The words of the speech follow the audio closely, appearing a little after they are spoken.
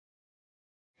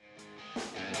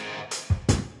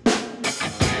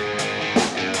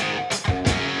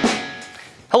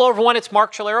Hello everyone, it's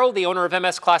Mark Chalero, the owner of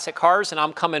MS Classic Cars, and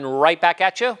I'm coming right back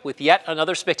at you with yet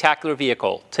another spectacular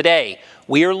vehicle. Today,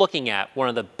 we are looking at one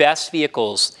of the best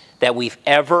vehicles that we've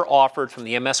ever offered from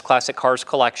the MS Classic Cars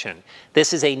collection.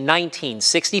 This is a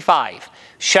 1965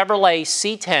 Chevrolet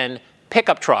C10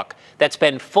 pickup truck that's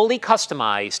been fully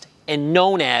customized and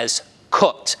known as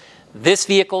cooked. This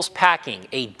vehicle's packing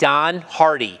a Don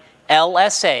Hardy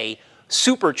LSA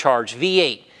Supercharged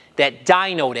V8 that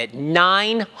dynoed at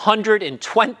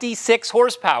 926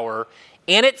 horsepower,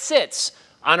 and it sits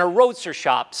on a Roadster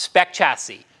Shop spec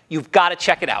chassis. You've got to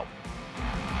check it out.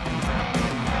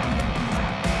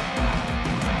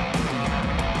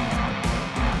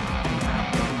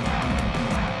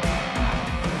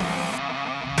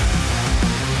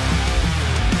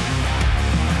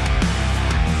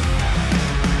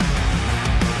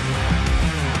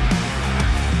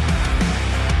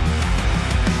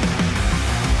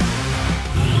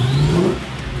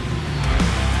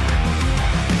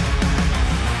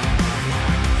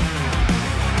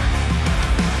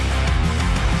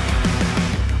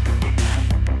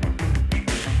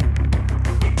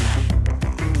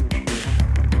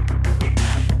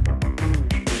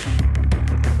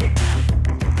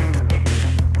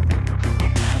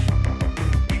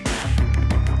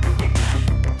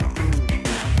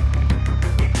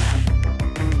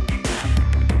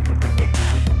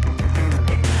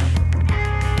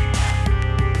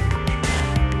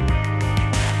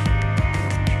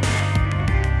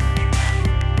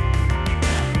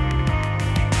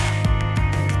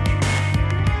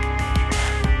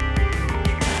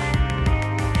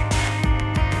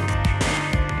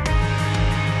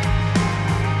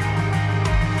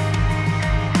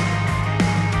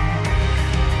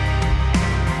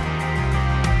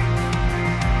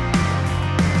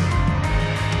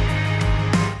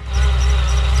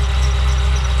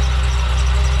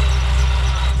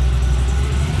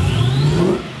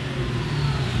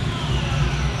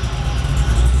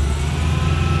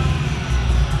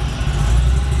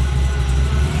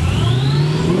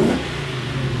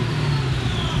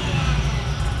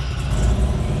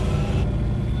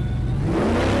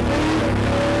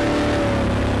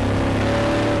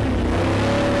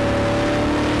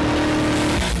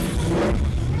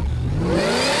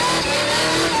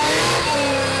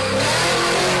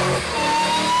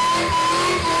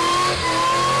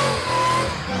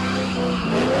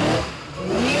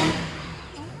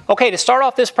 Okay, to start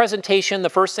off this presentation, the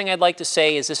first thing I'd like to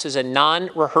say is this is a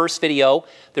non-rehearsed video.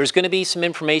 There's going to be some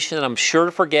information that I'm sure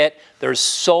to forget. There's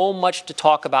so much to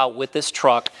talk about with this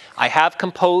truck. I have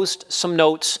composed some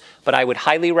notes, but I would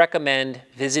highly recommend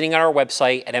visiting our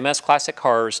website at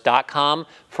msclassiccars.com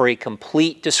for a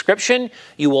complete description.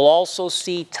 You will also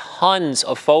see tons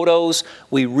of photos.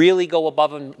 We really go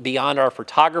above and beyond our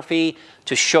photography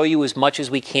to show you as much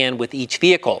as we can with each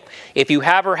vehicle. If you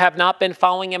have or have not been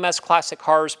following MS Classic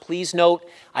Cars, please note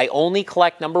I only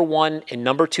collect #1 and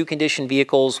 #2 condition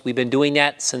vehicles. We've been doing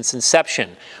that since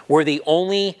inception. We're the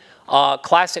only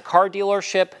classic car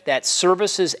dealership that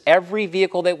services every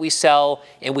vehicle that we sell,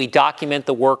 and we document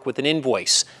the work with an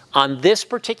invoice. On this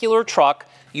particular truck,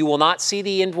 you will not see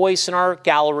the invoice in our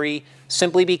gallery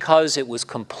simply because it was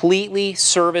completely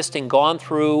serviced and gone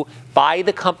through by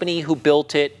the company who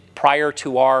built it prior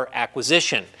to our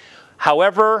acquisition.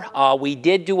 However, we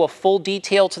did do a full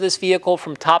detail to this vehicle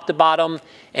from top to bottom,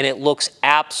 and it looks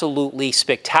absolutely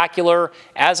spectacular.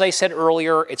 As I said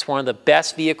earlier, it's one of the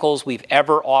best vehicles we've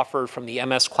ever offered from the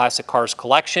MS Classic Cars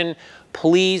collection.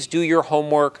 Please do your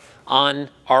homework on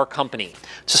our company.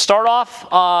 To start off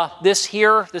this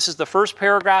is the first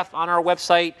paragraph on our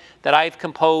website that I've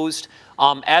composed.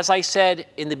 As I said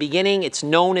in the beginning, it's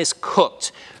known as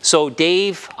cooked. So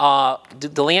Dave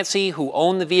Delancey, who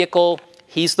owned the vehicle,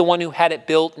 he's the one who had it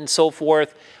built and so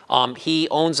forth. He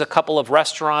owns a couple of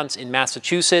restaurants in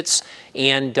Massachusetts,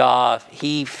 and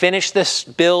he finished this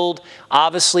build.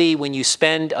 Obviously, when you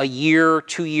spend a year,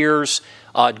 2 years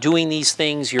doing these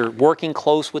things, you're working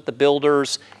close with the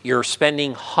builders, you're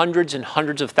spending hundreds and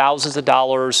hundreds of thousands of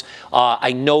dollars.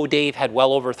 I know Dave had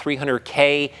well over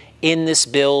 $300K in this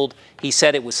build. He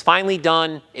said it was finally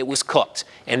done, it was cooked.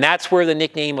 And that's where the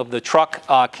nickname of the truck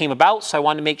came about, so I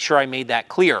wanted to make sure I made that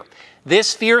clear.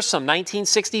 This fearsome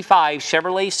 1965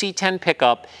 Chevrolet C10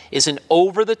 pickup is an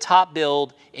over-the-top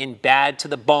build and bad to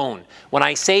the bone. When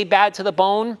I say bad to the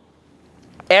bone,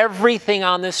 everything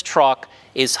on this truck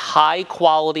is high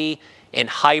quality and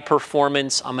high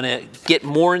performance. I'm going to get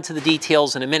more into the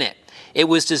details in a minute. It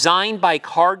was designed by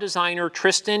car designer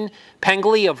Tristan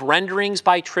Pengelly of Renderings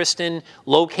by Tristan,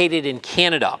 located in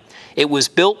Canada. It was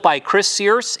built by Chris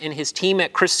Cerce and his team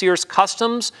at Chris Cerce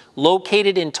Customs,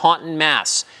 located in Taunton,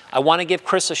 Mass. I want to give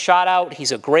Chris a shout out.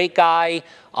 He's a great guy.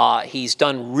 He's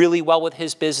done really well with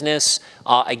his business.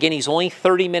 Again, he's only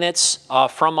 30 minutes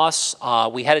from us.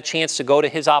 We had a chance to go to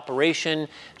his operation,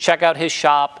 check out his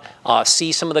shop,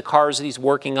 see some of the cars that he's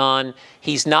working on.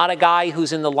 He's not a guy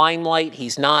who's in the limelight.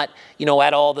 He's not, you know,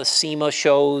 at all the SEMA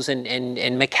shows and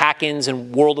McCackins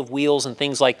and World of Wheels and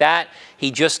things like that. He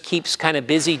just keeps kind of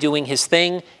busy doing his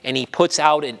thing, and he puts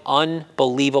out an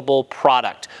unbelievable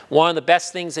product. One of the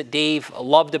best things that Dave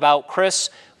loved about Chris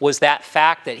was that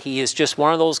fact that he is just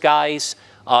one of those guys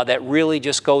that really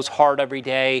just goes hard every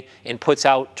day and puts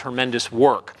out tremendous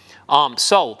work.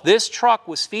 So this truck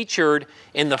was featured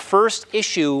in the first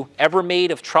issue ever made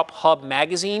of Truck Hub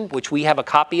magazine, which we have a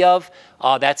copy of.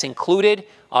 That's included.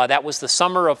 That was the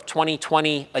summer of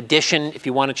 2020 edition, if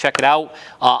you want to check it out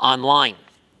online.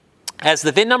 As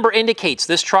the VIN number indicates,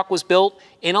 this truck was built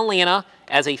in Atlanta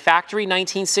as a factory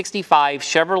 1965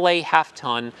 Chevrolet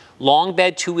half-ton long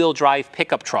bed two-wheel drive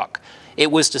pickup truck. It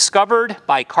was discovered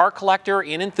by car collector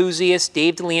and enthusiast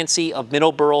Dave Delancey of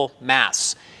Middleborough,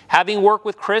 Mass. Having worked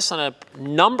with Chris on a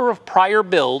number of prior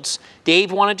builds,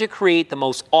 Dave wanted to create the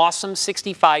most awesome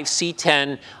 65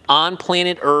 C10 on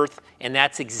planet Earth, and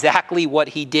that's exactly what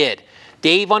he did.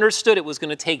 Dave understood it was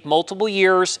going to take multiple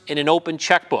years and an open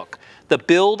checkbook. The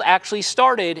build actually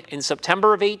started in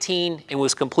September of 18 and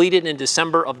was completed in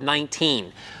December of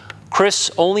 19. Chris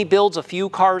only builds a few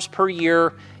cars per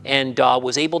year and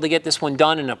was able to get this one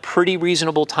done in a pretty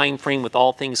reasonable time frame with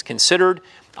all things considered.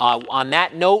 On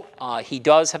that note, he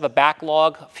does have a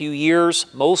backlog, a few years.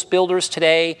 Most builders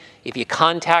today, if you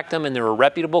contact them and they're a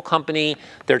reputable company,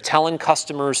 they're telling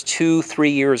customers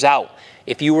 2-3 years out.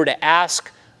 If you were to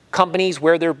ask companies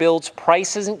where their builds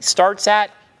price starts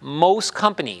at, most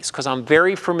companies, because I'm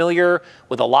very familiar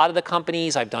with a lot of the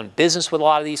companies, I've done business with a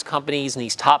lot of these companies and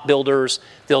these top builders,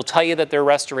 they'll tell you that their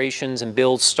restorations and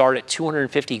builds start at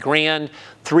 250 grand,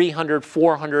 300,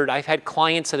 400. I've had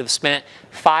clients that have spent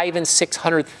 $500,000 and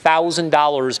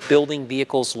 $600,000 building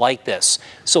vehicles like this.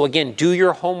 So again, do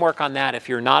your homework on that if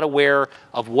you're not aware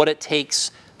of what it takes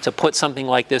to put something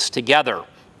like this together.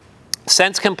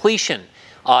 Since completion,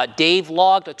 Dave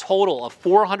logged a total of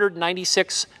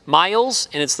 496 miles,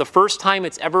 and it's the first time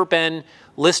it's ever been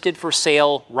listed for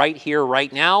sale right here,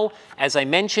 right now. As I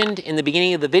mentioned in the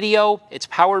beginning of the video, it's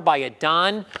powered by a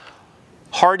Don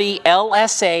Hardy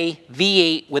LSA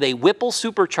V8 with a Whipple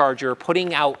Supercharger,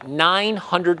 putting out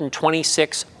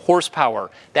 926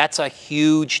 horsepower. That's a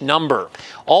huge number.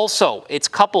 Also, it's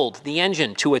coupled the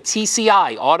engine to a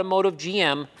TCI Automotive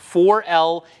GM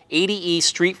 4L 80E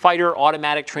Street Fighter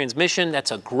automatic transmission.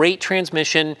 That's a great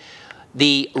transmission.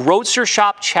 The Roadster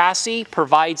Shop Chassis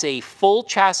provides a full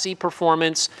chassis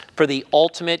performance for the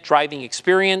ultimate driving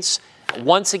experience.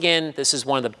 Once again, this is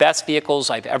one of the best vehicles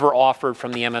I've ever offered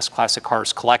from the MS Classic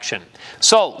Cars collection.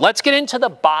 So let's get into the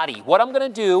body. What I'm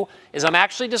going to do is I'm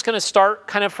actually just going to start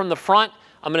kind of from the front.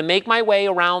 I'm going to make my way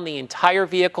around the entire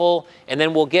vehicle, and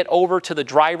then we'll get over to the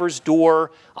driver's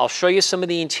door. I'll show you some of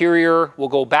the interior. We'll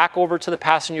go back over to the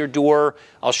passenger door.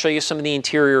 I'll show you some of the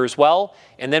interior as well,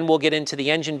 and then we'll get into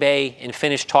the engine bay and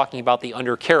finish talking about the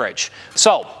undercarriage.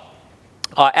 So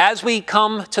as we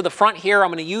come to the front here, I'm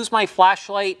going to use my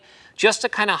flashlight just to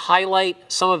kind of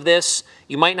highlight some of this.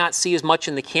 You might not see as much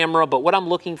in the camera, but what I'm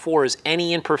looking for is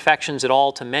any imperfections at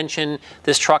all to mention.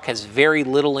 This truck has very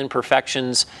little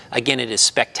imperfections. Again, it is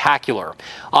spectacular.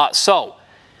 So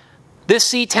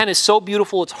this C10 is so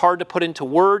beautiful, it's hard to put into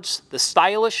words. The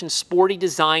stylish and sporty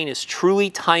design is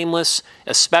truly timeless,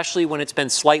 especially when it's been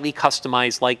slightly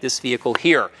customized like this vehicle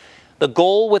here. The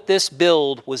goal with this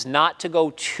build was not to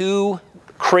go too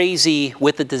crazy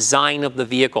with the design of the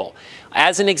vehicle.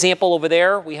 As an example over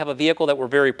there, we have a vehicle that we're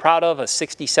very proud of, a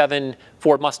 67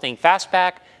 Ford Mustang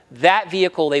Fastback. That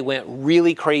vehicle, they went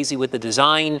really crazy with the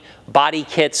design, body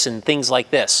kits and things like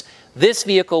this. This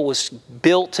vehicle was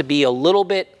built to be a little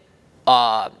bit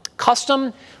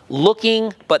custom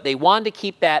looking, but they wanted to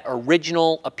keep that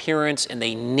original appearance and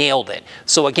they nailed it.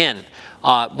 So again,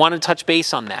 want to touch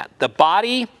base on that. The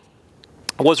body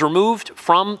was removed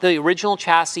from the original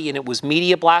chassis and it was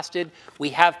media blasted. We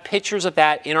have pictures of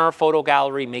that in our photo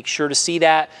gallery. Make sure to see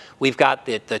that. We've got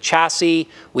the chassis,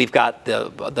 we've got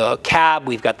the cab,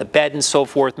 we've got the bed and so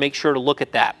forth. Make sure to look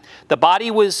at that. The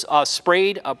body was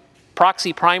sprayed a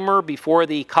proxy primer before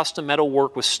the custom metal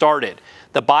work was started.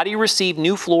 The body received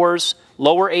new floors,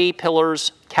 lower A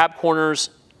pillars, cab corners,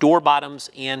 door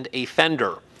bottoms, and a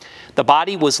fender. The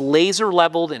body was laser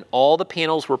leveled and all the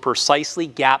panels were precisely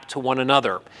gapped to one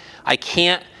another. I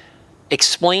can't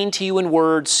explain to you in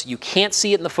words. You can't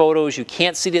see it in the photos, you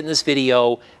can't see it in this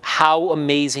video, how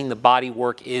amazing the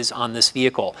bodywork is on this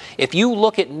vehicle. If you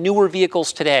look at newer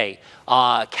vehicles today,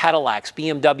 Cadillacs,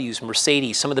 BMWs,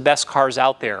 Mercedes, some of the best cars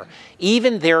out there,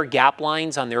 even their gap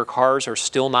lines on their cars are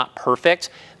still not perfect.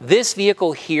 This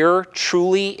vehicle here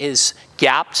truly is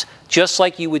gapped, just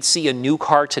like you would see a new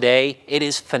car today. It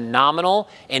is phenomenal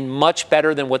and much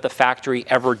better than what the factory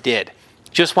ever did.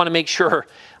 Just want to make sure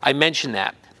I mention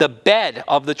that. The bed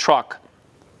of the truck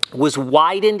was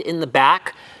widened in the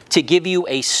back to give you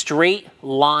a straight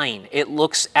line. It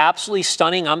looks absolutely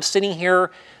stunning. I'm sitting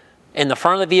here in the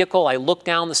front of the vehicle. I look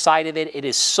down the side of it. It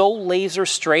is so laser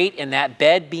straight, and that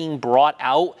bed being brought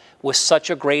out was such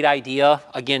a great idea.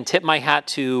 Again, tip my hat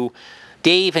to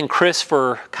Dave and Chris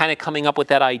for kind of coming up with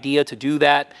that idea to do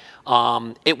that.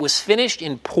 It was finished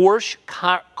in Porsche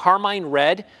Carmine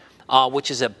Red,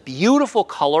 which is a beautiful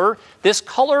color. This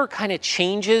color kind of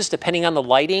changes depending on the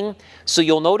lighting. So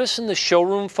you'll notice in the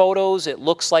showroom photos, it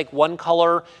looks like one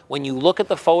color. When you look at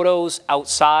the photos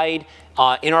outside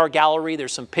in our gallery,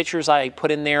 there's some pictures I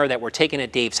put in there that were taken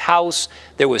at Dave's house.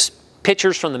 There was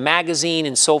pictures from the magazine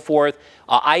and so forth.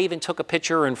 I even took a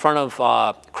picture in front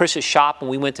of Chris's shop when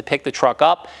we went to pick the truck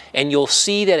up, and you'll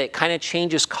see that it kind of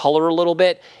changes color a little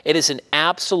bit. It is an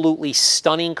absolutely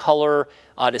stunning color.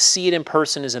 To see it in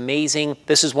person is amazing.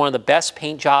 This is one of the best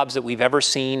paint jobs that we've ever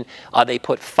seen. They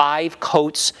put 5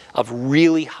 coats of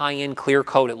really high-end clear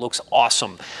coat. It looks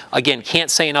awesome. Again,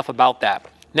 can't say enough about that.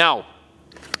 Now,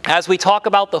 as we talk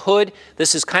about the hood,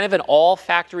 this is kind of an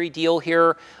all-factory deal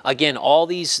here. Again, all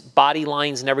these body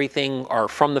lines and everything are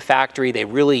from the factory. They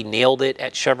really nailed it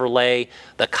at Chevrolet.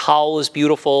 The cowl is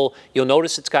beautiful. You'll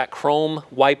notice it's got chrome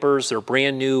wipers. They're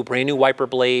brand new wiper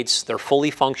blades. They're fully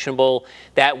functional.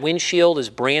 That windshield is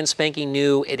brand spanking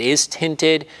new. It is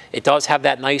tinted. It does have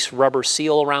that nice rubber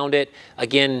seal around it.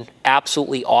 Again,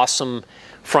 absolutely awesome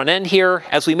front end here.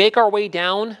 As we make our way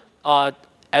down,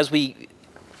 as we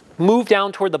move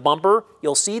down toward the bumper,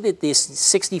 you'll see that these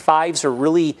 65s are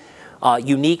really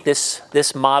unique,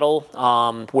 this model,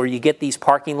 where you get these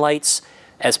parking lights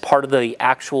as part of the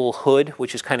actual hood,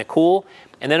 which is kind of cool.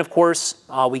 And then, of course,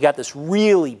 we got this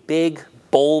really big,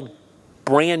 bold,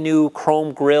 brand new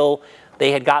chrome grille.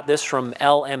 They had got this from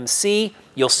LMC.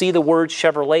 You'll see the word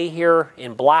Chevrolet here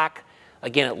in black.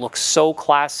 Again, it looks so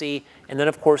classy. And then,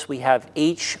 of course, we have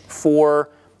H4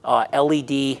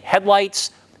 LED headlights.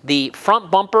 The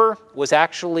front bumper was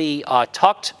actually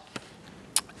tucked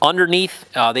underneath.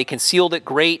 They concealed it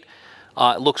great.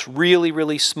 It looks really,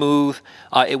 really smooth.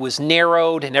 It was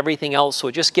narrowed and everything else, so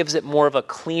it just gives it more of a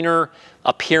cleaner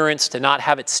appearance to not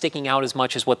have it sticking out as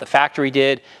much as what the factory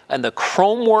did. And the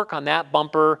chrome work on that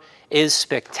bumper is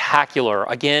spectacular.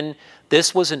 Again,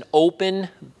 this was an open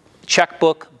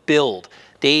checkbook build.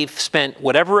 Dave spent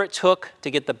whatever it took to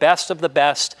get the best of the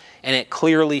best, and it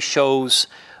clearly shows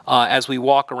as we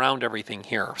walk around everything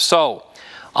here. So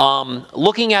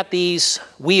looking at these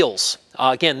wheels,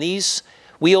 again, these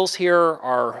wheels here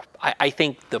are, I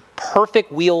think, the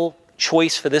perfect wheel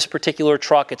choice for this particular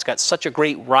truck. It's got such a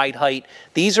great ride height.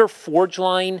 These are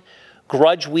Forgeline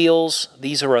Grudge wheels.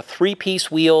 These are a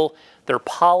 3-piece wheel. They're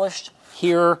polished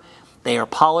here. They are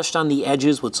polished on the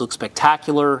edges, which looks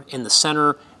spectacular in the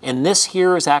center. And this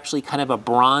here is actually kind of a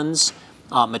bronze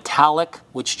metallic,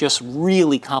 which just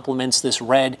really complements this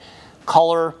red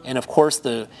color. And of course,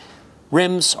 the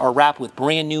rims are wrapped with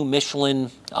brand new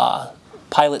Michelin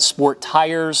Pilot Sport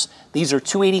tires. These are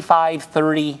 285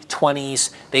 30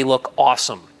 20s. They look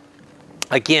awesome.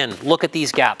 Again, look at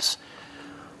these gaps.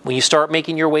 When you start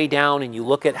making your way down and you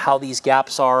look at how these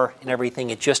gaps are and everything,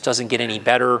 it just doesn't get any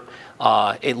better.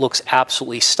 It looks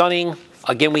absolutely stunning.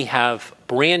 Again, we have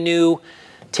brand new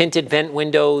tinted vent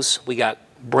windows. We got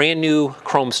brand new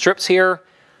chrome strips here.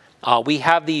 We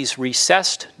have these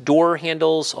recessed door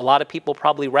handles. A lot of people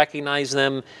probably recognize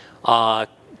them.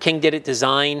 King Did It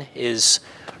Design is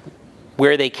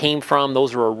where they came from.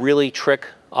 Those are a really trick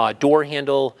door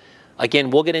handle.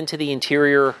 Again, we'll get into the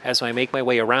interior as I make my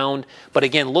way around. But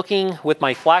again, looking with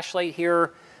my flashlight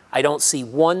here, I don't see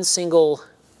one single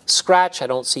scratch. I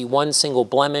don't see one single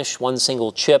blemish, one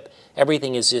single chip.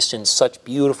 Everything is just in such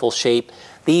beautiful shape.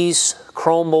 These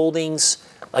chrome moldings,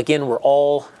 again, were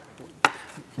all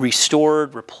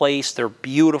restored, replaced. They're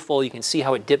beautiful. You can see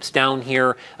how it dips down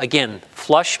here. Again,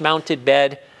 flush mounted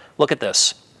bed. Look at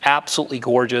this. Absolutely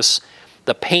gorgeous.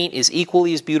 The paint is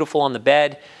equally as beautiful on the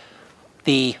bed.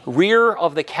 The rear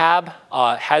of the cab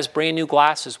has brand new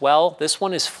glass as well. This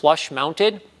one is flush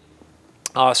mounted,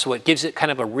 so it gives it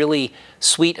kind of a really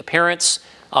sweet appearance.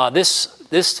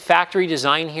 This factory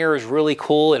design here is really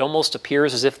cool. It almost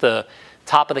appears as if the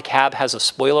Top of the cab has a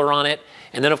spoiler on it.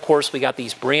 And then of course we got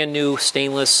these brand new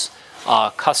stainless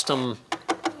custom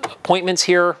appointments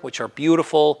here, which are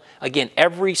beautiful. Again,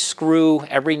 every screw,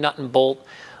 every nut and bolt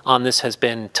on this has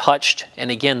been touched. And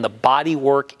again, the body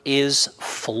work is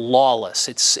flawless.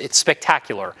 It's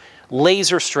spectacular.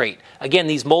 Laser straight. Again,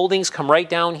 these moldings come right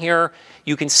down here.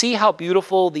 You can see how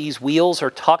beautiful these wheels are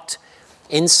tucked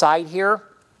inside here.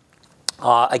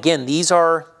 Again, these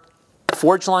are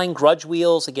Forgeline Grudge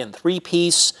wheels. Again,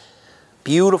 3-piece,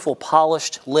 beautiful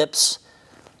polished lips,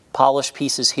 polished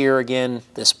pieces here. Again,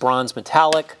 this bronze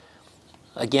metallic.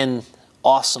 Again,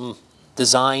 awesome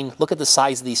design. Look at the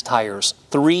size of these tires.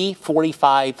 3,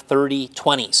 45, 30,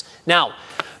 20s. Now,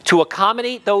 to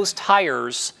accommodate those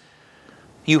tires,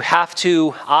 you have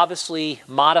to obviously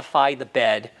modify the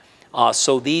bed.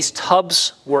 So these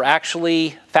tubs were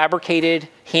actually fabricated,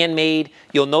 handmade.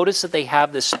 You'll notice that they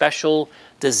have this special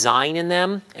design in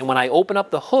them. And when I open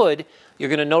up the hood, you're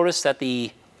going to notice that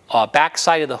the back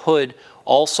side of the hood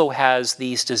also has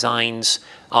these designs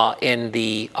in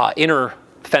the inner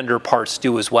fender parts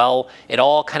do as well. It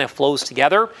all kind of flows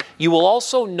together. You will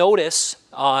also notice,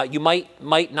 you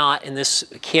might not in this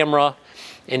camera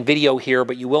and video here,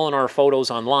 but you will in our photos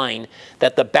online,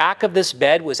 that the back of this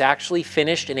bed was actually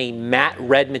finished in a matte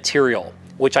red material,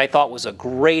 which I thought was a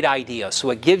great idea. So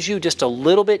it gives you just a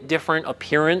little bit different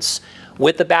appearance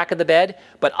with the back of the bed,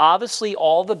 but obviously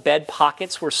all the bed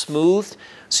pockets were smoothed,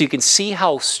 so you can see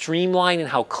how streamlined and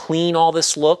how clean all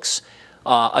this looks.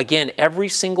 Again, every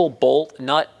single bolt,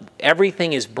 nut,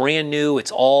 everything is brand new.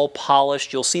 It's all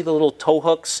polished. You'll see the little tow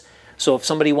hooks. So if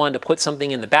somebody wanted to put something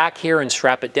in the back here and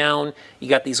strap it down, you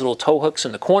got these little tow hooks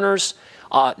in the corners.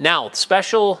 Now,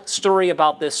 special story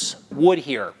about this wood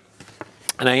here,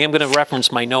 and I am going to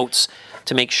reference my notes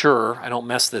to make sure I don't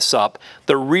mess this up.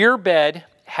 The rear bed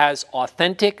has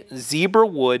authentic zebra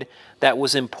wood that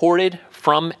was imported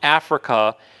from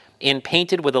Africa and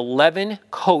painted with 11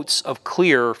 coats of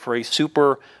clear for a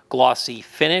super glossy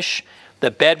finish. The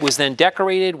bed was then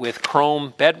decorated with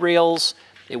chrome bed rails.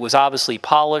 It was obviously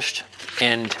polished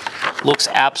and looks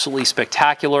absolutely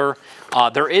spectacular.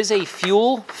 There is a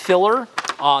fuel filler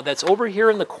that's over here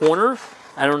in the corner.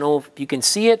 I don't know if you can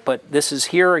see it, but this is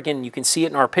here. Again, you can see it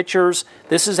in our pictures.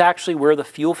 This is actually where the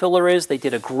fuel filler is. They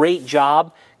did a great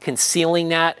job concealing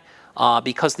that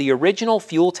because the original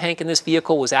fuel tank in this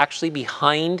vehicle was actually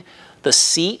behind the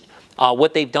seat.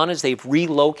 What they've done is they've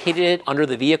relocated it under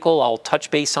the vehicle. I'll touch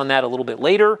base on that a little bit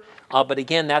later. But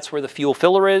again, that's where the fuel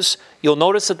filler is. You'll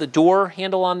notice that the door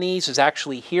handle on these is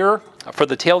actually here, for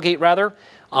the tailgate rather.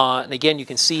 And again, you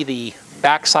can see the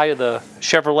back side of the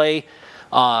Chevrolet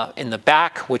in the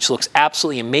back, which looks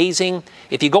absolutely amazing.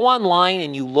 If you go online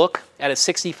and you look at a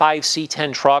 65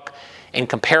 C10 truck and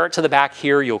compare it to the back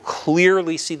here, you'll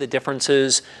clearly see the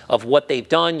differences of what they've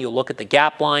done. You'll look at the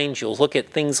gap lines. You'll look at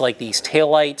things like these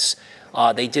taillights.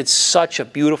 They did such a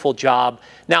beautiful job.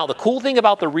 Now, the cool thing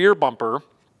about the rear bumper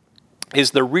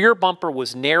is the rear bumper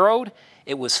was narrowed,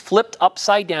 it was flipped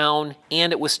upside down,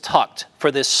 and it was tucked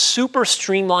for this super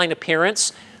streamlined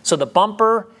appearance. So the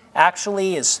bumper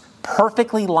actually is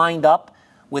perfectly lined up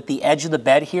with the edge of the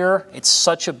bed here. It's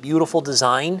such a beautiful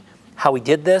design, how he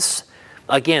did this.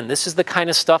 Again, this is the kind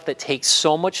of stuff that takes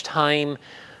so much time,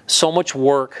 so much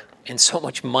work, and so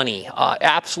much money.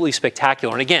 Absolutely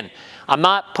spectacular. And again, I'm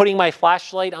not putting my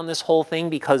flashlight on this whole thing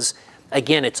because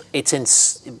again, it's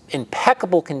in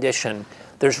impeccable condition.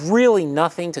 There's really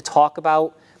nothing to talk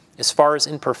about as far as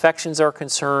imperfections are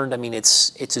concerned. I mean,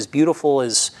 it's as beautiful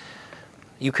as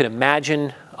you could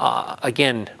imagine.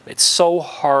 Again, it's so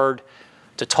hard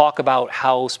to talk about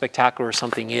how spectacular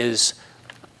something is,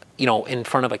 you know, in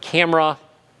front of a camera.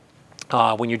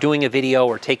 When you're doing a video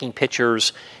or taking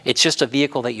pictures, it's just a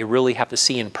vehicle that you really have to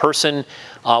see in person.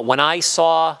 When I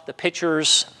saw the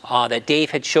pictures that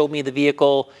Dave had showed me of the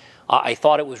vehicle, I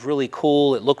thought it was really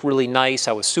cool. It looked really nice.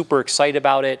 I was super excited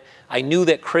about it. I knew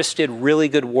that Chris did really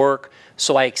good work,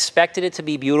 so I expected it to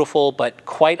be beautiful, but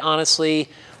quite honestly,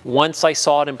 once I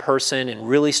saw it in person and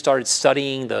really started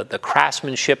studying the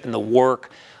craftsmanship and the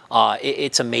work,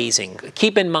 it's amazing.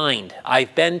 Keep in mind,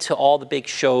 I've been to all the big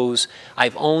shows.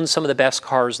 I've owned some of the best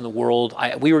cars in the world.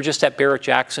 We were just at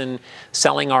Barrett-Jackson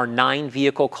selling our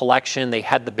 9-vehicle collection. They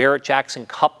had the Barrett-Jackson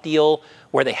Cup deal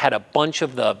where they had a bunch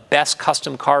of the best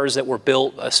custom cars that were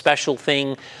built, a special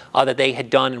thing that they had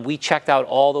done, and we checked out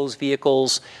all those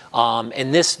vehicles,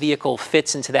 and this vehicle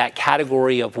fits into that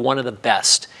category of one of the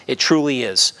best. It truly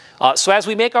is. So as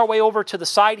we make our way over to the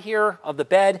side here of the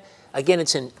bed, again,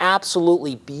 it's in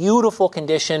absolutely beautiful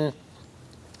condition,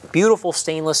 beautiful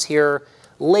stainless here,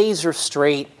 laser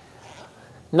straight,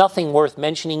 nothing worth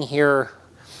mentioning here.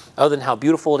 other than how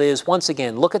beautiful it is. Once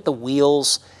again, look at the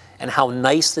wheels and how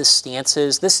nice this stance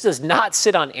is. This does not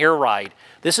sit on air ride.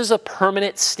 This is a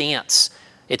permanent stance.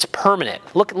 It's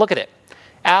permanent. Look at it.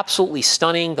 Absolutely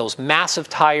stunning. Those massive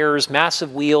tires,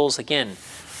 massive wheels. Again,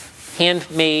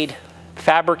 handmade,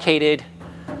 fabricated,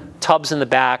 tubs in the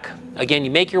back. Again,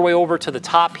 you make your way over to the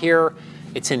top here.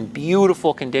 It's in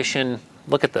beautiful condition.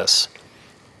 Look at this.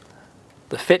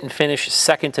 The fit and finish is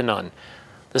second to none.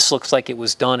 This looks like it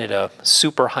was done at a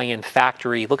super high-end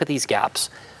factory. Look at these gaps.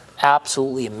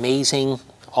 Absolutely amazing.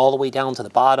 All the way down to the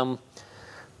bottom.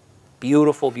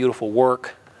 Beautiful, beautiful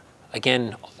work.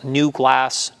 Again, new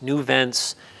glass, new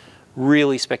vents.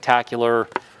 Really spectacular.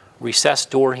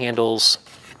 Recessed door handles.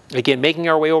 Again, making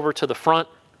our way over to the front.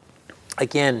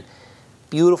 Again,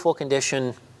 beautiful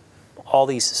condition. All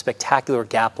these spectacular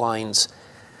gap lines.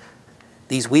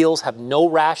 These wheels have no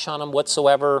rash on them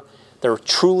whatsoever. They're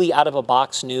truly out of a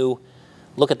box new.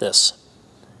 Look at this.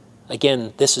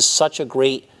 Again, this is such a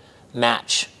great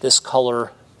match, this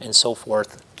color and so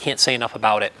forth. Can't say enough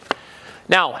about it.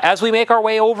 Now, as we make our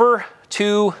way over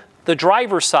to the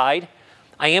driver's side,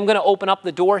 I am going to open up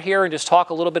the door here and just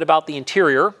talk a little bit about the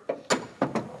interior.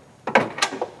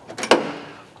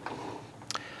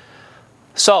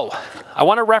 So, I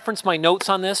want to reference my notes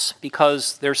on this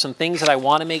because there's some things that I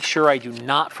want to make sure I do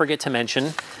not forget to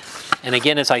mention. And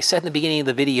again, as I said in the beginning of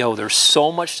the video, there's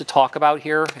so much to talk about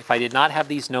here. If I did not have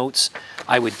these notes,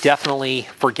 I would definitely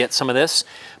forget some of this.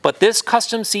 But this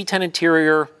custom C10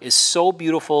 interior is so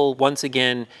beautiful. Once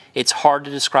again, it's hard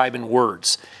to describe in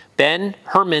words. Ben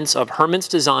Hermans of Hermans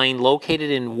Design,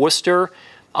 located in Worcester,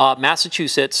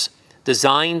 Massachusetts,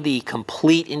 designed the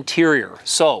complete interior.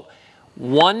 So,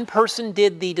 one person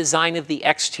did the design of the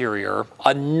exterior,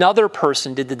 another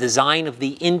person did the design of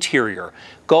the interior.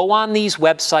 Go on these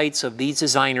websites of these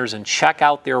designers and check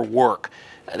out their work.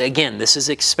 Again, this is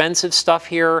expensive stuff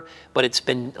here, but it's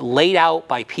been laid out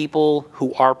by people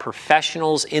who are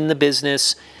professionals in the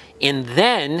business. And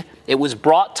then it was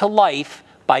brought to life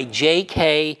by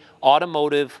JK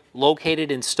Automotive,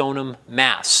 located in Stoneham,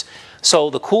 Mass.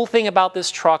 So the cool thing about this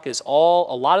truck is a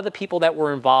lot of the people that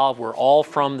were involved were all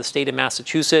from the state of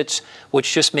Massachusetts,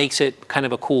 which just makes it kind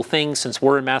of a cool thing since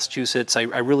we're in Massachusetts. I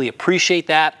really appreciate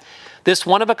that. This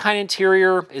one-of-a-kind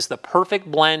interior is the perfect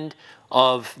blend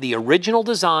of the original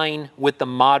design with the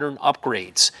modern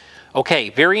upgrades.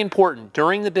 Okay, very important.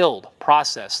 During the build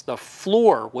process, the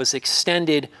floor was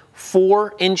extended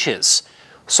 4 inches.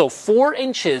 So 4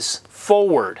 inches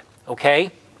forward,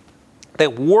 okay? The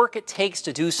work it takes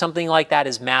to do something like that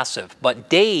is massive. But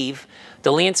Dave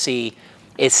Delancey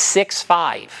is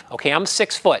 6'5". Okay, I'm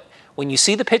 6 foot. When you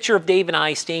see the picture of Dave and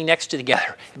I staying next to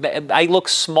together, I look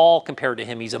small compared to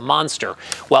him. He's a monster.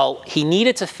 Well, he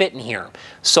needed to fit in here.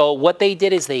 So what they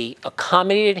did is they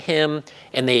accommodated him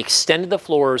and they extended the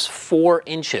floors 4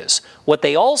 inches. What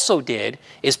they also did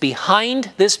is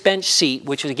behind this bench seat,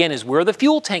 which again is where the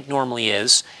fuel tank normally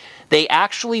is, they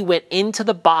actually went into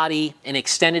the body and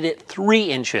extended it 3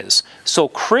 inches. So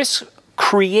Chris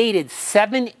created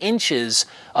 7 inches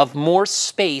of more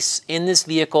space in this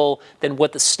vehicle than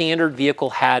what the standard vehicle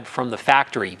had from the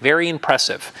factory. Very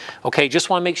impressive. Okay, just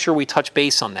want to make sure we touch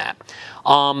base on that.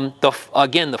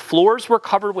 Again, the floors were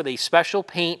covered with a special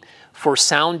paint for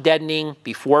sound deadening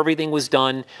before everything was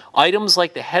done. Items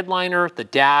like the headliner, the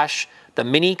dash, the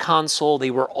mini console,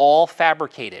 they were all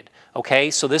fabricated.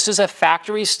 Okay, so this is a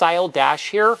factory style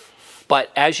dash here, but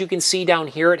as you can see down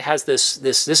here, it has this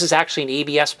is actually an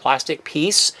ABS plastic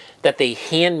piece that they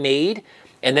handmade.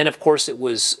 And then of course it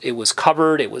was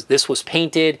covered, this was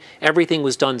painted, everything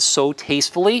was done so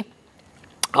tastefully.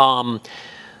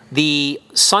 The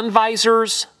sun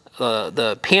visors,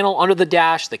 the panel under the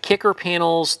dash, the kicker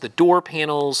panels, the door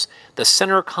panels, the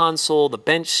center console, the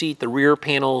bench seat, the rear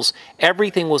panels,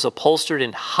 everything was upholstered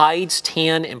in hides,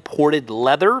 tan, imported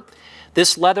leather.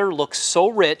 This leather looks so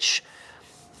rich.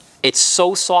 It's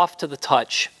so soft to the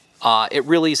touch. It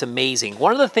really is amazing.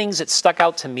 One of the things that stuck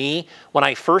out to me when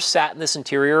I first sat in this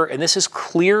interior, and this is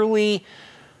clearly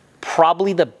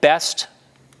probably the best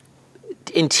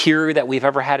interior that we've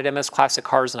ever had at MS Classic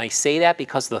Cars, and I say that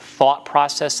because the thought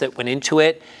process that went into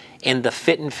it and the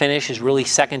fit and finish is really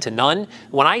second to none.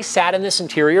 When I sat in this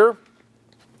interior,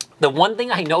 the one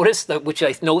thing I noticed, which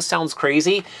I know sounds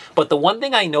crazy, but the one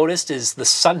thing I noticed is the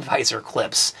sun visor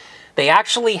clips. They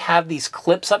actually have these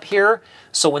clips up here,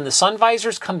 so when the sun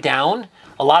visors come down,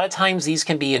 a lot of times these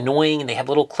can be annoying and they have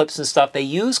little clips and stuff. They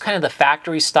use kind of the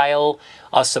factory style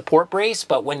support brace,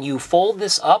 but when you fold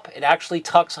this up, it actually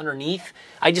tucks underneath.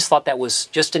 I just thought that was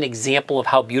just an example of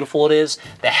how beautiful it is.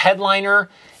 The headliner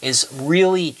is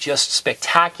really just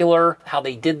spectacular, how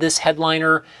they did this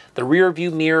headliner. The rear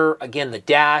view mirror, again, the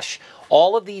dash,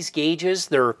 all of these gauges,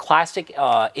 they're classic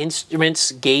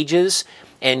Instruments gauges.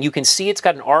 And you can see it's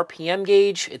got an RPM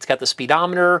gauge, it's got the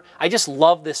speedometer. I just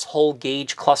love this whole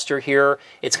gauge cluster here.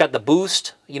 It's got the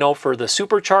boost, you know, for the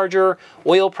supercharger,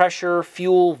 oil pressure,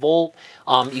 fuel, volt.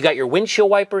 You got your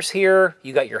windshield wipers here,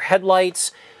 you got your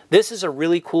headlights. This is a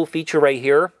really cool feature right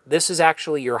here. This is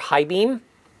actually your high beam.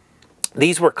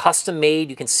 These were custom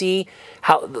made. You can see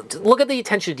how, look at the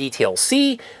attention to detail.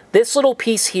 See, this little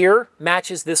piece here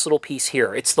matches this little piece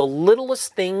here. It's the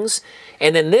littlest things.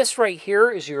 And then this right here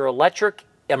is your electric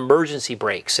emergency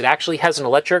brakes. It actually has an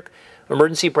electric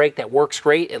emergency brake that works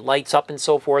great. It lights up and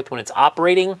so forth when it's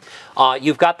operating.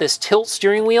 You've got this tilt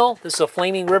steering wheel. This is a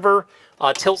Flaming River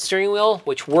tilt steering wheel,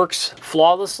 which works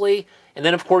flawlessly. And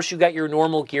then, of course, you got your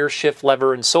normal gear shift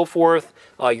lever and so forth,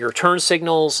 your turn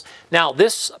signals. Now,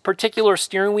 this particular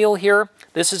steering wheel here,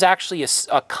 this is actually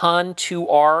a Con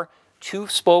 2R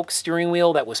two-spoke steering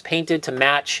wheel that was painted to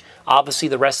match, obviously,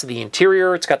 the rest of the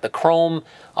interior. It's got the chrome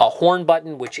horn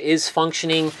button, which is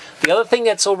functioning. The other thing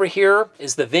that's over here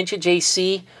is the vintage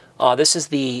AC. This is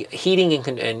the heating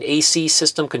and AC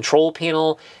system control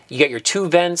panel. You got your two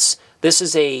vents. This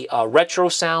is a retro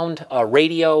sound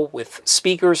radio with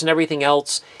speakers and everything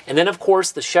else. And then, of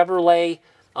course, the Chevrolet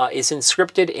is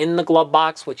inscripted in the glove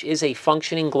box, which is a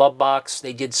functioning glove box.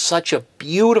 They did such a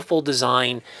beautiful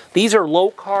design. These are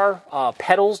low-car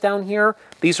pedals down here.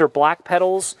 These are black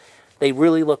pedals. They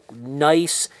really look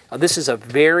nice. This is a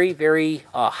very, very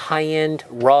high-end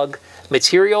rug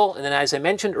material. And then, as I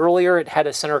mentioned earlier, it had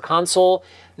a center console.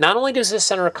 Not only does this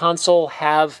center console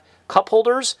have cup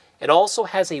holders, it also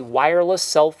has a wireless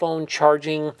cell phone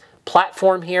charging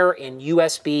platform here and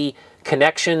USB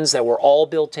connections that were all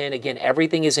built in. Again,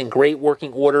 everything is in great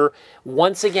working order.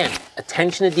 Once again,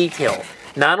 attention to detail.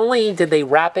 Not only did they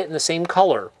wrap it in the same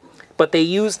color, but they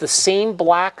used the same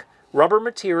black rubber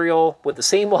material with the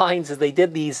same lines as they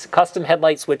did these custom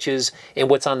headlight switches and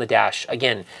what's on the dash.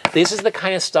 Again, this is the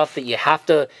kind of stuff that you have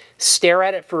to stare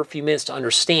at it for a few minutes to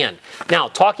understand. Now,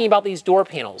 talking about these door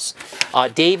panels,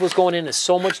 Dave was going into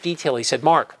so much detail. He said,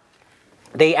 Mark,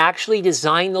 they actually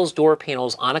designed those door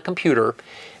panels on a computer.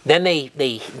 Then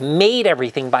they made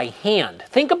everything by hand.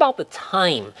 Think about the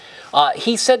time.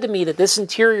 He said to me that this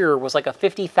interior was like a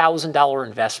 $50,000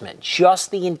 investment,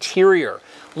 just the interior.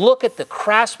 Look at the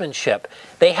craftsmanship.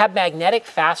 They have magnetic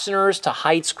fasteners to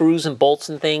hide screws and bolts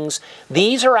and things.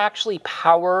 These are actually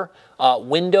power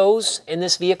windows in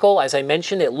this vehicle. As I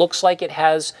mentioned, it looks like it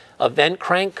has a vent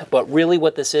crank, but really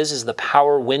what this is the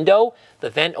power window. The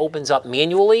vent opens up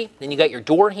manually. Then you got your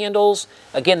door handles.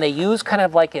 Again, they use kind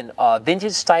of like an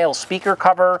vintage style speaker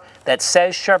cover that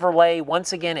says Chevrolet.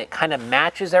 Once again, it kind of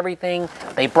matches everything.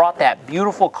 They brought that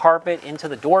beautiful carpet into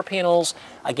the door panels.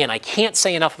 Again, I can't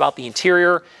say enough about the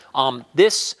interior.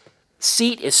 This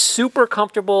seat is super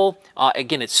comfortable.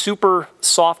 Again, it's super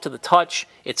soft to the touch.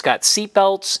 It's got seat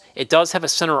belts. It does have a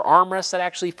center armrest that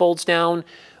actually folds down.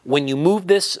 When you move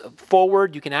this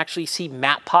forward, you can actually see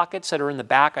mat pockets that are in the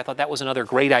back. I thought that was another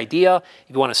great idea.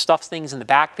 If you want to stuff things in the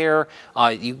back there,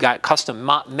 you've got custom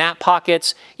mat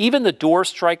pockets. Even the door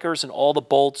strikers and all the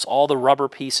bolts, all the rubber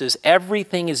pieces,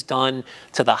 everything is done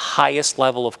to the highest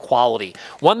level of quality.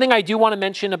 One thing I do want to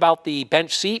mention about the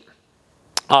bench seat,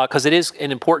 because it is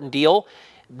an important deal,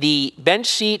 the bench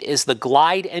seat is the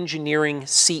Glide Engineering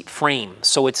seat frame.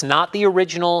 So it's not the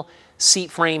original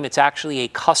seat frame. It's actually a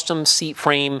custom seat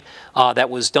frame that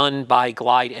was done by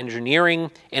Glide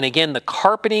Engineering. And again, the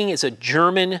carpeting is a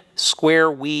German square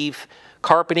weave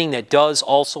carpeting that does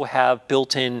also have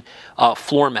built-in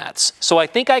floor mats. So I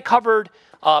think I covered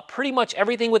pretty much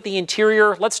everything with the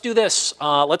interior. Let's do this.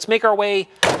 Let's make our way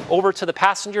over to the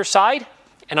passenger side.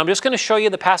 And I'm just going to show you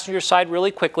the passenger side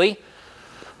really quickly.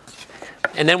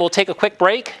 And then we'll take a quick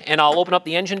break and I'll open up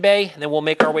the engine bay and then we'll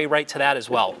make our way right to that as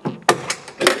well.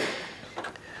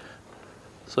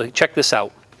 So check this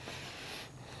out.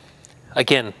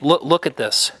 Again, look at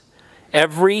this.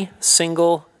 Every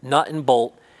single nut and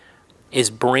bolt is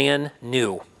brand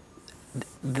new.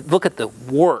 Look at the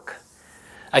work.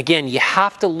 Again, you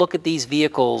have to look at these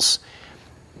vehicles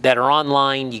that are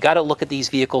online. You got to look at these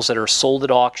vehicles that are sold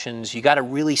at auctions. You got to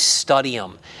really study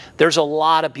them. There's a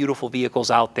lot of beautiful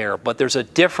vehicles out there, but there's a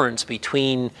difference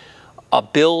between a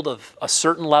build of a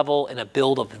certain level and a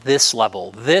build of this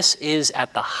level. This is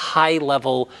at the high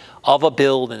level of a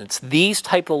build, and it's these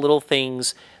type of little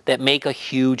things that make a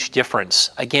huge difference.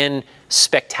 Again,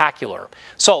 spectacular.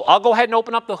 So I'll go ahead and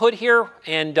open up the hood here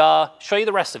and show you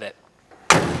the rest of it.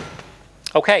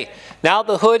 Okay, now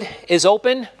the hood is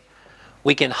open,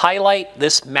 we can highlight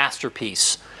this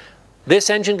masterpiece. This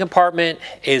engine compartment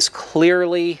is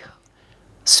clearly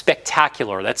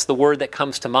spectacular. That's the word that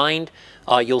comes to mind.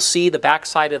 You'll see the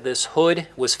backside of this hood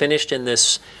was finished in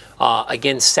this,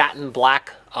 again, satin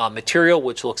black material,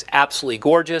 which looks absolutely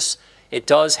gorgeous. It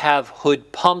does have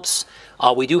hood pumps.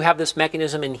 We do have this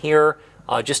mechanism in here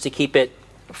just to keep it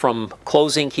from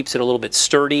closing, keeps it a little bit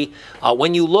sturdy.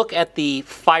 When you look at the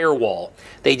firewall,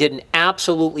 they did an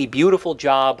absolutely beautiful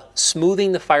job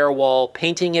smoothing the firewall,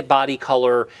 painting it body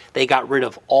color. They got rid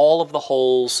of all of the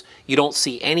holes. You don't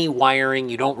see any wiring.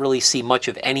 You don't really see much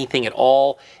of anything at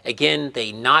all. Again,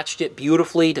 they notched it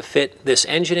beautifully to fit this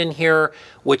engine in here,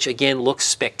 which again looks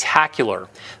spectacular.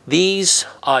 These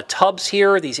tubs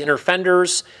here, these inner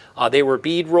fenders, they were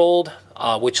bead rolled,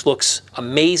 which looks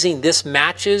amazing. This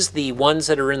matches the ones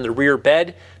that are in the rear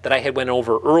bed that I had went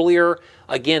over earlier.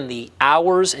 Again, the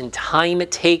hours and time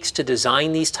it takes to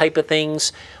design these type of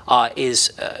things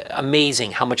is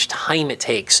amazing, how much time it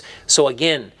takes. So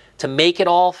again, to make it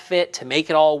all fit, to make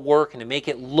it all work, and to make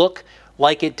it look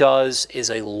like it does is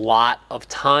a lot of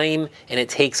time, and it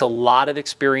takes a lot of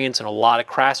experience and a lot of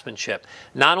craftsmanship.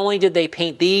 Not only did they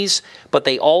paint these, but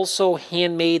they also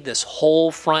handmade this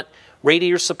whole front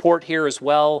radiator support here as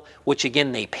well, which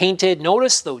again they painted.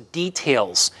 Notice the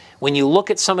details. When you look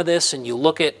at some of this and you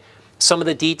look at some of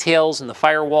the details in the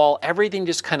firewall, everything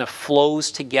just kind of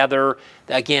flows together.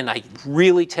 Again, I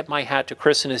really tip my hat to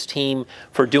Chris and his team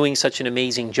for doing such an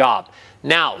amazing job.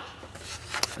 Now,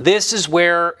 this is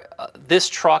where this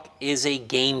truck is a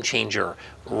game changer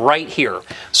right here.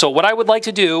 So what I would like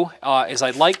to do is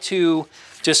I'd like to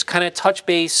just kind of touch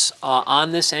base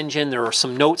on this engine. There are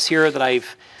some notes here that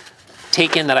I've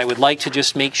taken that I would like to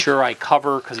just make sure I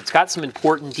cover because it's got some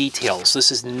important details. This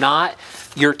is not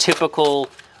your typical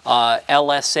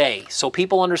LSA. So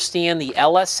people understand the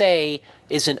LSA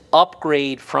is an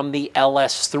upgrade from the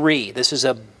LS3. This is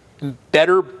a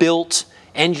better built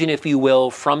engine, if you will,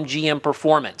 from GM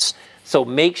Performance. So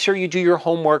make sure you do your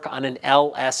homework on an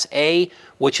LSA,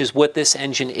 which is what this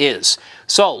engine is.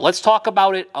 So let's talk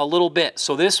about it a little bit.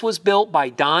 So this was built by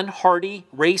Don Hardy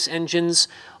Race Engines,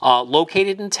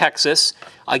 located in Texas.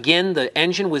 Again, the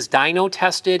engine was dyno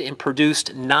tested and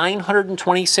produced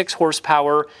 926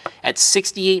 horsepower at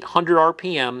 6,800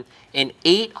 RPM and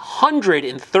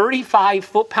 835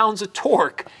 foot-pounds of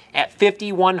torque at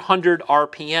 5,100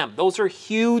 RPM. Those are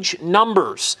huge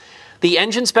numbers. The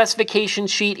engine specification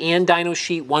sheet and dyno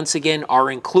sheet, once again, are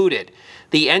included.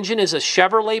 The engine is a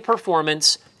Chevrolet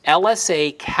Performance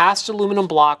LSA cast aluminum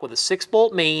block with a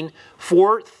 6-bolt main,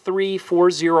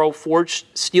 4340 forged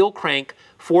steel crank,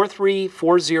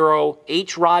 4340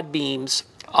 H-rod beams,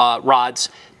 rods,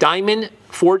 diamond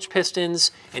forged pistons,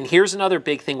 and here's another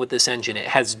big thing with this engine. It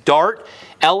has Dart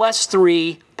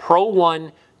LS3 Pro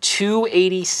 1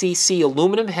 280cc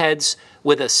aluminum heads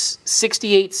with a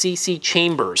 68cc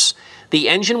chambers. The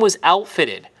engine was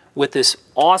outfitted with this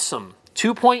awesome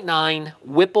 2.9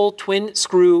 Whipple twin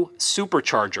screw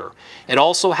supercharger. It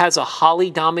also has a Holley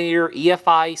Dominator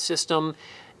EFI system,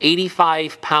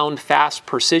 85-pound fast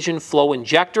precision flow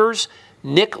injectors,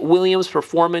 Nick Williams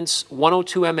Performance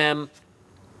 102mm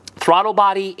throttle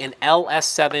body, and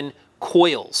LS7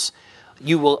 coils.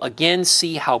 You will again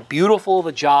see how beautiful of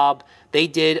a job they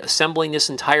did assembling this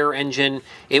entire engine.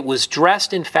 It was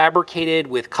dressed and fabricated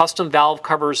with custom valve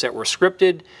covers that were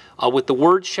scripted with the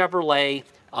word Chevrolet.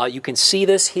 You can see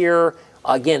this here.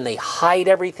 Again, they hide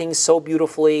everything so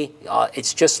beautifully.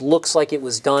 It just looks like it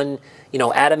was done, you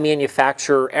know, at a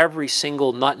manufacturer. Every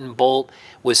single nut and bolt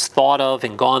was thought of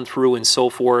and gone through and so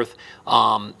forth.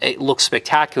 It looks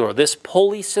spectacular. This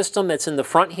pulley system that's in the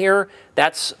front here,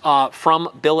 that's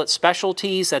from Billet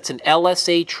Specialties. That's an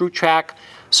LSA TrueTrack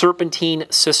serpentine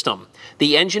system.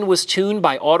 The engine was tuned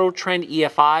by Autotrend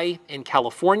EFI in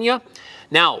California.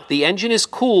 Now, the engine is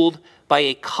cooled by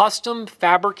a custom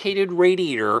fabricated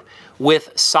radiator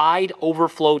with side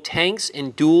overflow tanks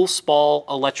and dual spall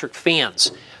electric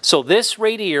fans. So this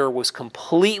radiator was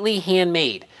completely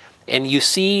handmade. And you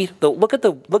see, look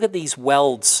at these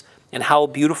welds and how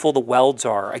beautiful the welds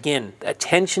are. Again,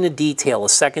 attention to detail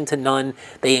is second to none.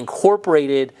 They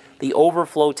incorporated the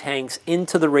overflow tanks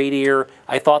into the radiator.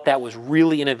 I thought that was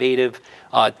really innovative.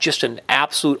 Just an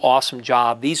absolute awesome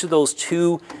job. These are those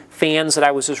two fans that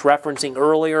I was just referencing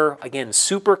earlier. Again,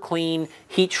 super clean,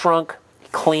 heat shrunk,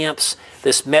 clamps,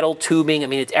 this metal tubing. I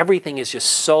mean, everything is just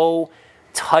so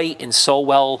tight and so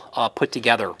well put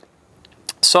together.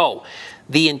 So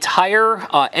the entire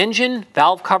engine,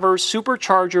 valve covers,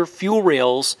 supercharger, fuel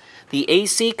rails, the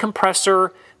AC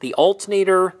compressor, the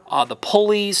alternator, the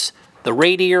pulleys, the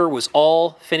radiator was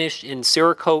all finished in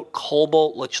Cerakote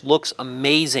Cobalt, which looks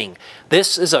amazing.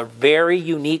 This is a very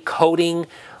unique coating.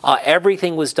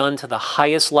 Everything was done to the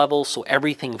highest level, so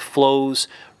everything flows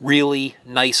really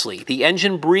nicely. The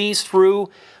engine breathes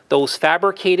through those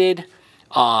fabricated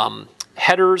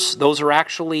headers. Those are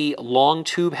actually long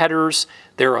tube headers.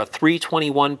 They're a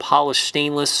 321 polished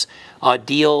stainless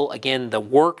deal. Again, the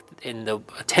work and the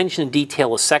attention to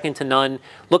detail is second to none.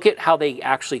 Look at how they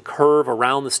actually curve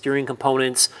around the steering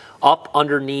components, up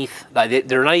underneath.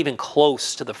 They're not even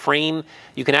close to the frame.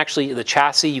 You can actually, the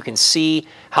chassis, you can see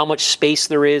how much space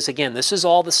there is. Again, this is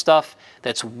all the stuff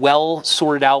that's well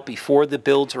sorted out before the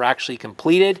builds are actually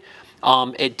completed.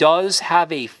 It does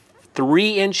have a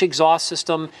 3-inch exhaust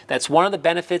system. That's one of the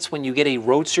benefits when you get a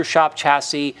Roadster Shop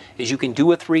chassis, is you can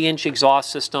do a 3-inch exhaust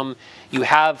system. You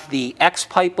have the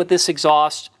X-pipe with this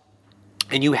exhaust,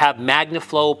 and you have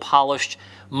MagnaFlow polished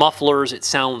mufflers. It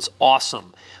sounds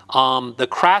awesome. The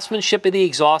craftsmanship of the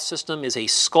exhaust system is a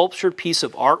sculptured piece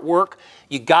of artwork.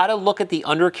 You gotta look at the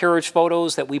undercarriage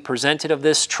photos that we presented of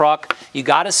this truck. You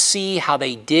gotta see how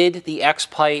they did the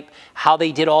X-pipe, how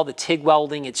they did all the TIG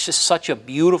welding. It's just such a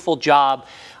beautiful job.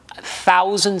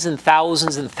 Thousands and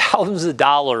thousands and thousands of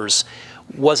dollars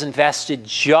was invested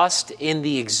just in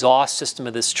the exhaust system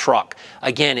of this truck.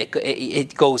 Again,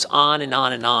 it goes on and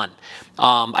on and on.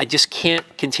 I just can't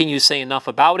continue to say enough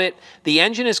about it. The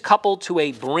engine is coupled to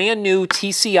a brand new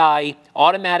TCI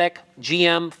automatic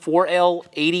GM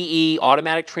 4L80E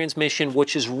automatic transmission,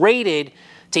 which is rated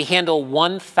to handle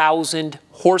 1,000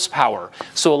 horsepower.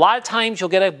 So a lot of times you'll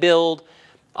get a build,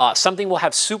 something will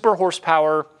have super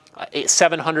horsepower,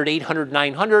 700, 800,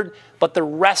 900, but the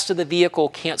rest of the vehicle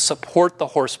can't support the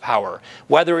horsepower.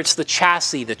 Whether it's the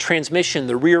chassis, the transmission,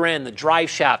 the rear end, the drive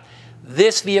shaft,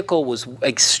 this vehicle was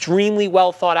extremely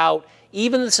well thought out,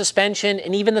 even the suspension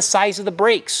and even the size of the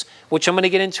brakes, which I'm going to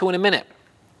get into in a minute.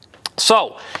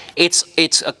 So this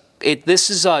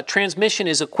transmission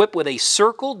is equipped with a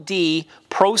Circle D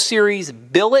Pro Series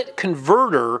billet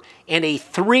converter and a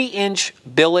 3-inch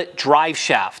billet drive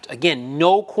shaft. Again,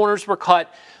 no corners were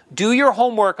cut. Do your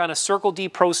homework on a Circle D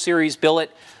Pro Series billet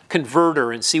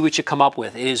converter and see what you come up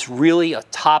with. It is really a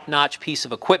top-notch piece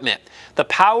of equipment. The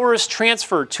power is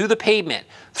transferred to the pavement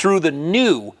through the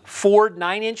new Ford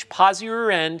 9-inch posi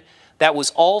rear end that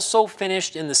was also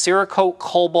finished in the Cerakote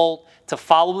Cobalt to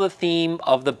follow the theme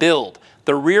of the build.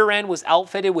 The rear end was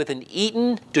outfitted with an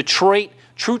Eaton Detroit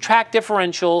True Track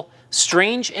differential,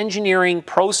 Strange Engineering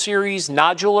Pro Series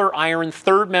nodular iron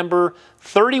third member,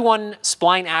 31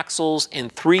 spline axles,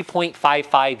 and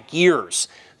 3.55 gears.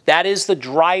 That is the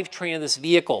drivetrain of this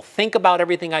vehicle. Think about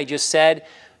everything I just said.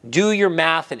 Do your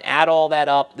math and add all that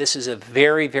up. This is a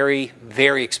very, very,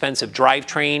 very expensive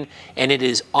drivetrain, and it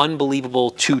is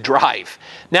unbelievable to drive.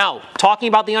 Now, talking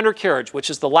about the undercarriage, which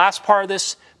is the last part of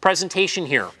this presentation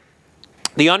here.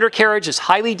 The undercarriage is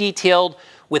highly detailed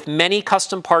with many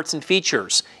custom parts and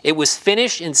features. It was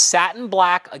finished in satin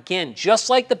black, again, just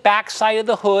like the back side of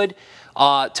the hood.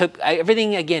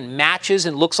 Everything, again, matches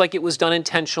and looks like it was done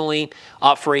intentionally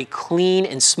for a clean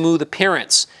and smooth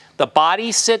appearance. The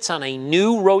body sits on a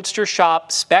new Roadster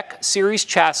Shop Spec Series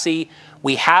chassis.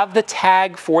 We have the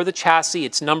tag for the chassis.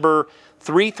 It's number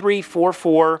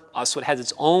 3344, so it has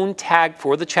its own tag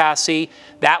for the chassis.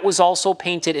 That was also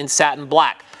painted in satin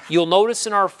black. You'll notice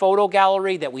in our photo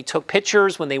gallery that we took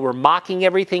pictures when they were mocking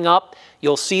everything up.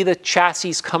 You'll see the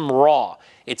chassis come raw.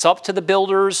 It's up to the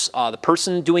builders, the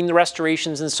person doing the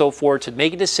restorations and so forth, to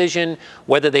make a decision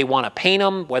whether they want to paint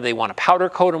them, whether they want to powder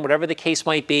coat them, whatever the case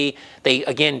might be. They,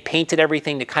 again, painted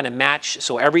everything to kind of match,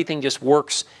 so everything just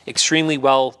works extremely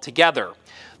well together.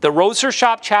 The Roadster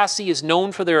Shop chassis is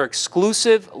known for their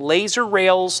exclusive laser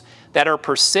rails that are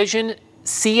precision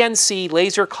CNC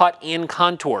laser cut and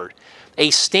contoured. A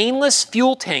stainless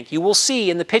fuel tank, you will see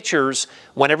in the pictures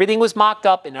when everything was mocked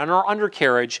up and on our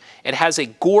undercarriage. It has a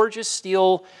gorgeous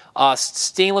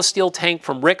stainless steel tank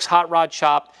from Rick's Hot Rod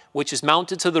Shop, which is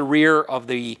mounted to the rear of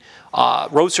the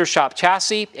Roadster Shop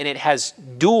chassis, and it has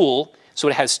dual, so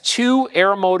it has two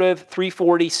Aeromotive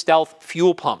 340 Stealth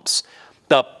fuel pumps.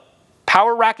 The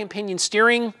power rack and pinion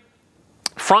steering,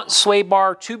 front sway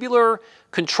bar, tubular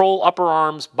control upper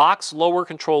arms, box lower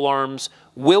control arms,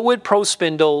 Wilwood Pro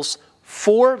spindles,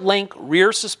 4-link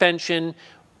rear suspension,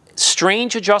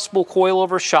 strange adjustable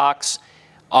coilover shocks,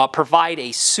 provide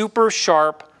a super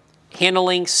sharp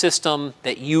handling system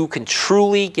that you can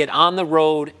truly get on the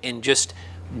road and just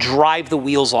drive the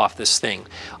wheels off this thing.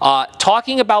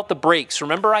 Talking about the brakes,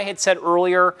 remember I had said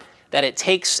earlier that it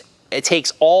takes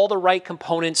all the right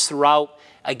components throughout.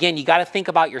 Again, you got to think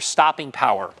about your stopping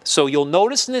power. So you'll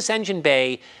notice in this engine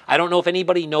bay, I don't know if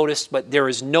anybody noticed, but there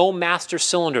is no master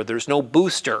cylinder. There's no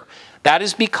booster. That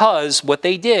is because what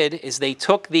they did is they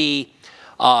took the,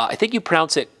 I think you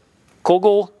pronounce it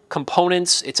Kogel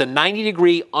components. It's a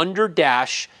 90-degree under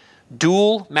dash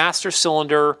dual master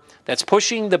cylinder that's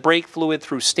pushing the brake fluid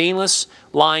through stainless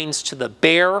lines to the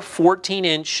bare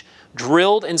 14-inch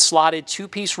drilled and slotted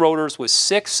two-piece rotors with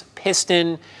 6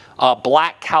 piston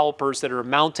black calipers that are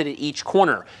mounted at each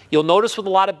corner. You'll notice with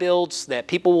a lot of builds that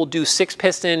people will do 6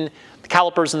 piston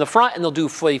calipers in the front and they'll do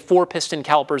 4 piston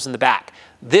calipers in the back.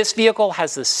 This vehicle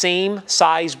has the same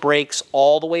size brakes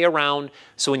all the way around,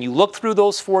 so when you look through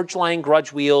those Forgeline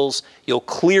Grudge wheels, you'll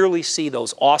clearly see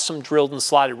those awesome drilled and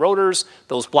slotted rotors,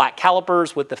 those black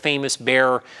calipers with the famous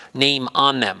Bear name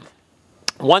on them.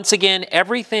 Once again,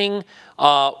 everything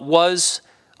was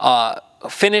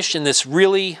finished in this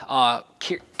really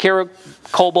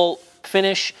cobalt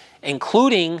finish,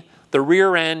 including the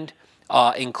rear end,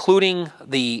 including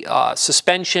the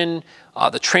suspension,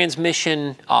 the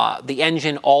transmission, the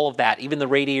engine, all of that, even the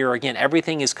radiator. Again,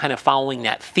 everything is kind of following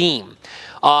that theme.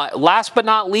 Last but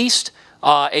not least,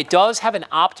 it does have an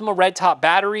Optima red top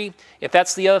battery. If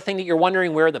that's the other thing that you're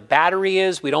wondering where the battery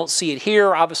is, we don't see it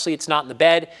here. Obviously, it's not in the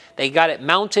bed. They got it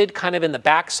mounted kind of in the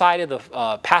back side of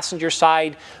the passenger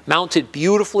side, mounted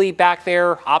beautifully back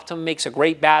there. Optima makes a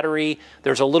great battery.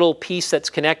 There's a little piece that's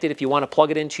connected if you want to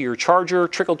plug it into your charger,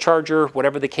 trickle charger,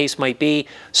 whatever the case might be.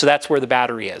 So that's where the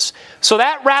battery is. So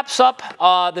that wraps up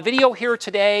the video here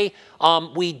today.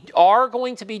 We are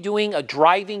going to be doing a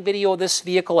driving video of this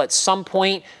vehicle at some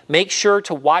point. Make sure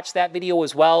to watch that video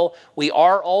as well. We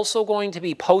are also going to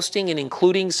be posting and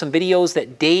including some videos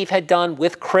that Dave had done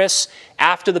with Chris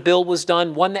after the build was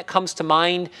done. One that comes to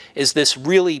mind is this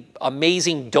really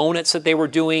amazing donuts that they were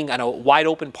doing on a wide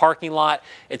open parking lot.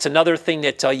 It's another thing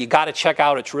that you got to check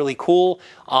out. It's really cool.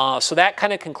 So that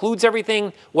kind of concludes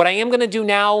everything. What I am going to do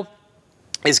now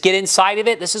is get inside of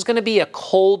it. This is going to be a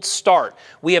cold start.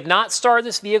 We have not started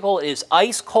this vehicle. It is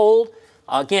ice cold.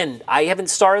 Again, I haven't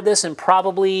started this in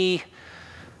probably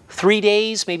 3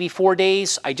 days, maybe 4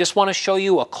 days. I just want to show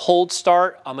you a cold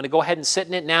start. I'm going to go ahead and sit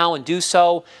in it now and do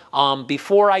so.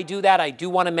 Before I do that, I do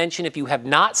want to mention if you have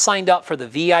not signed up for the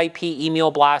VIP email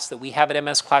blast that we have at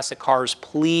MS Classic Cars,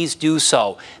 please do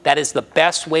so. That is the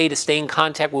best way to stay in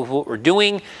contact with what we're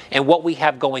doing and what we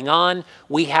have going on.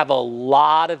 We have a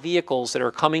lot of vehicles that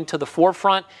are coming to the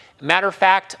forefront. Matter of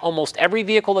fact, almost every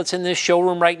vehicle that's in this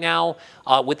showroom right now,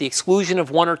 with the exclusion of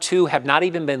 1 or 2, have not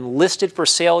even been listed for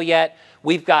sale yet.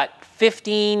 We've got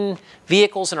 15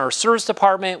 vehicles in our service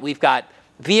department. We've got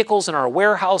vehicles in our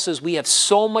warehouses. We have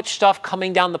so much stuff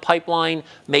coming down the pipeline.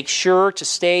 Make sure to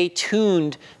stay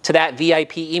tuned to that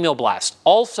VIP email blast.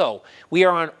 Also, we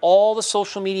are on all the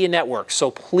social media networks,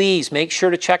 so please make sure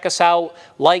to check us out,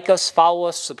 like us, follow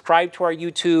us, subscribe to our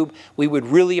YouTube. We would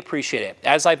really appreciate it.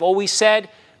 As I've always said,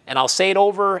 and I'll say it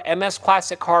over, MS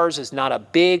Classic Cars is not a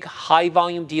big,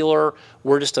 high-volume dealer.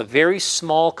 We're just a very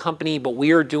small company, but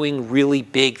we are doing really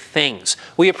big things.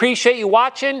 We appreciate you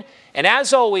watching, and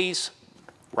as always,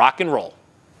 rock and roll.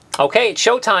 Okay, it's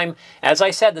showtime. As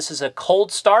I said, this is a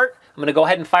cold start. I'm going to go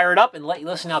ahead and fire it up and let you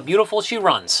listen how beautiful she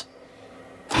runs.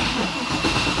 That's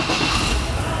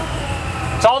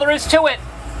all there is to it.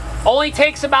 Only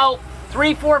takes about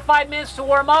 3, 4, 5 minutes to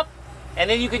warm up, and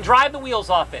then you can drive the wheels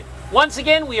off it. Once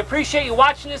again, we appreciate you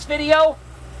watching this video.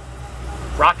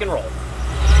 Rock and roll.